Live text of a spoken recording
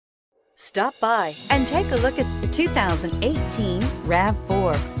Stop by and take a look at the 2018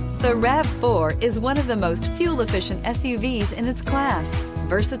 RAV4. The RAV4 is one of the most fuel-efficient SUVs in its class.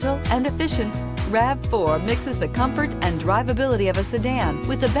 Versatile and efficient, RAV4 mixes the comfort and drivability of a sedan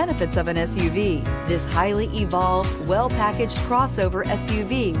with the benefits of an SUV. This highly evolved, well-packaged crossover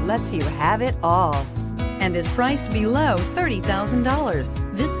SUV lets you have it all and is priced below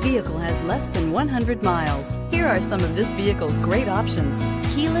 $30,000. This vehicle has less than 100 miles. Here are some of this vehicle's great options: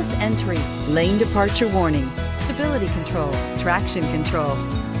 keyless entry, lane departure warning, stability control, traction control,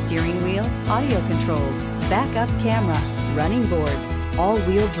 steering wheel audio controls, backup camera, running boards,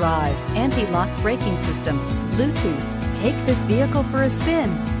 all-wheel drive, anti-lock braking system, Bluetooth. Take this vehicle for a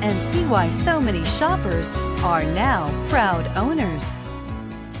spin and see why so many shoppers are now proud owners.